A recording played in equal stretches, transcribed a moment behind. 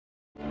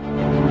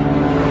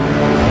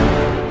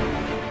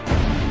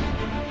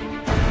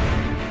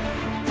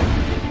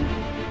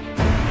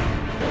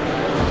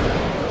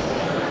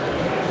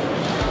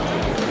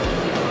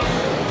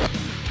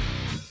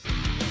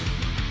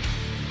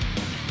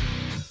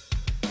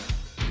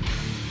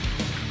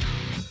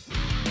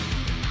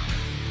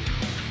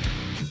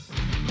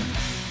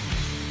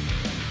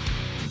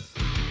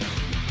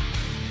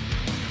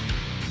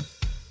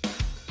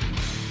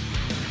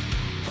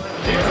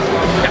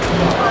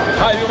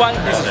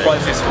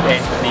performances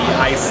at the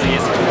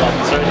ICS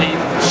 2013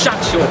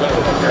 SHOT Show.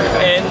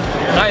 And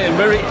I am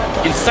very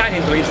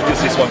excited to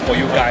introduce this one for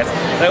you guys.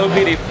 That will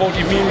be the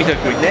 40mm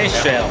grenade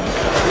shell.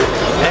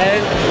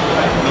 And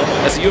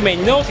as you may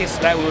notice,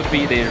 that will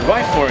be the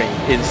rifling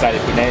inside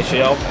the grenade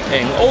shell,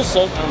 and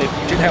also the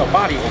projectile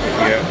body over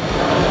here.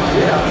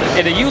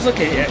 And the user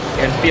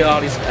can fill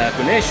out this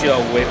grenade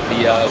shell with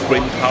the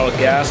green power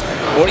gas,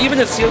 or even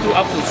the CO2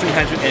 up to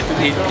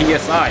 350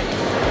 psi.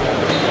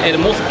 And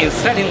the most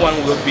exciting one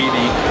will be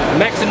the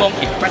maximum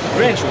effective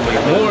range will be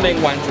more than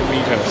 100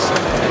 meters.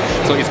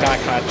 So it's gonna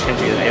kind of change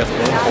the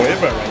airsoft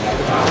forever right now.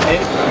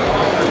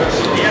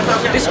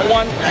 And this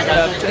one,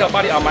 projectile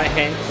body on my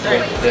hand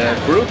with the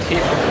blue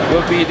tip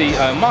will be the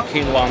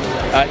marking one.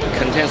 It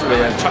contains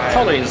the chuck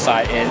powder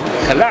inside and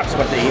collapse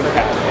with the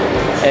impact.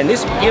 And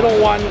this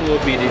yellow one will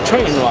be the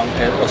training round,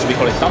 and also we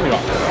call it dummy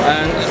round.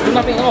 And it's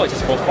nothing at all, it's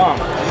just for fun.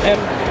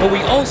 But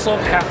we also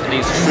have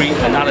these three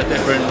another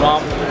different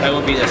round. That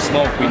will be a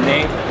small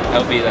grenade.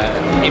 That will be the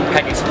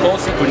impact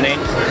explosive grenade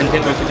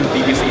containing 52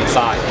 dBs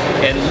inside.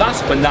 And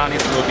last but not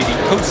least will be the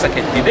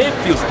 2-second delay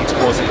fuse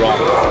explosive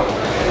round.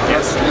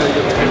 Yes,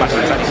 pretty much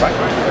exciting, right?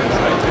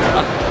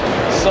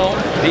 So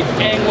the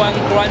N1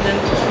 Grandin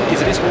is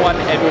this one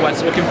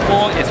everyone's looking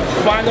for. It's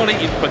finally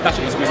in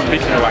production as we're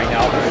speaking right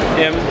now.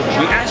 And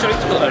we actually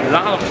took a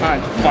lot of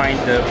time to find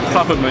the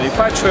proper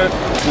manufacturer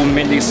who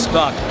made this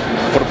stock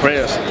for the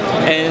players.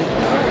 And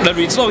the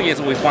result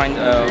is we find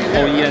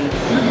OEM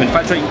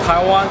manufacturer in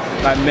Taiwan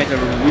that made a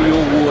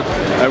real wood,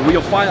 a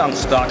real firearm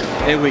stock,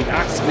 and we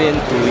asked them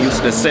to use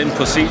the same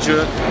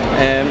procedure.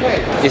 And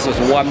this was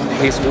one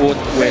piece wood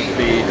with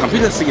the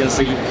computer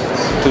CNC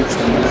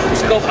to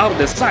scope out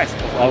the size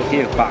of our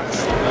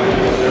gearbox.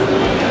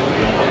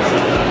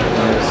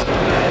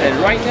 And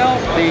right now,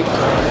 the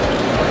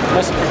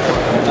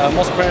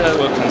most players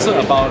were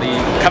concerned about the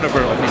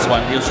caliber of this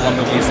one. This one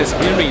will be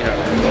 6mm,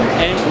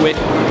 and with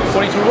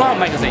 42 round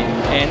magazine,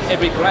 and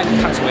every grind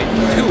comes with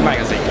 2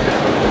 magazines.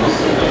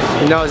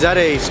 Now, is that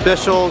a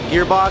special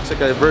gearbox,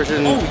 like a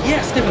version? Oh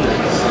yes, definitely.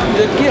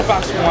 The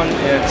gearbox one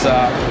is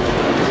a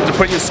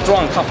pretty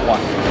strong, tough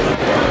one.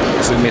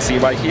 So you may see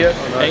right here,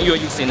 and you're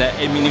using an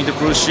 8mm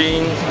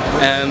cruising,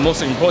 and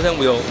most important,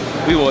 we will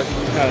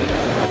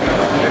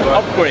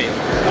upgrade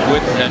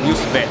with a new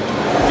spec,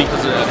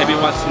 because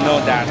everyone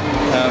knows that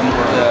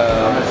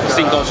the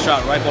single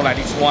shot rifle like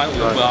this one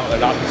will have a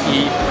lot of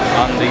key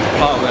on the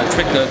power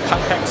trigger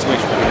contact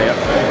switch over there,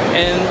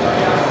 and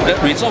the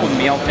result will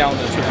melt down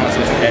the trigger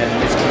switch and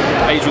its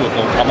age will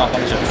go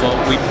malfunction. So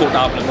we put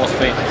up the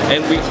MOSFET,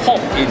 and we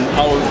hope in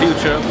our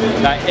future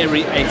that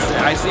every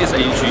ICS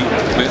AG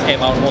will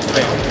have our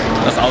MOSFET.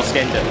 That's our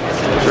standard.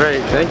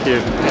 Great, thank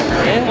you.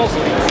 And also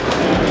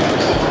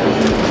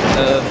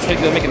the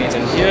trigger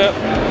mechanism here.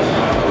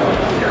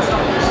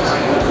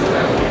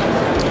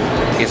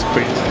 It's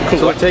pretty cool.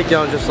 So a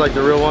takedown just like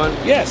the real one?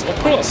 Yes, of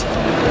course.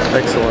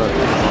 Excellent.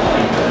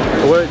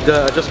 Where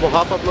the adjustable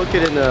hop-up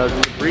located in the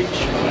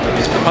breech?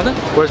 Pardon?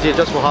 Where's the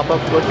adjustable hop-up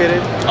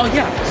located? Oh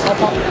yeah,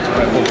 hop-up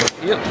right over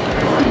here.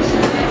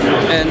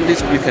 And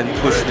this you can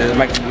push the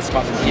magnetic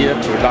button here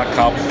to lock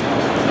up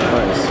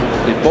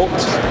the bolt.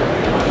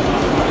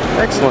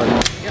 Excellent.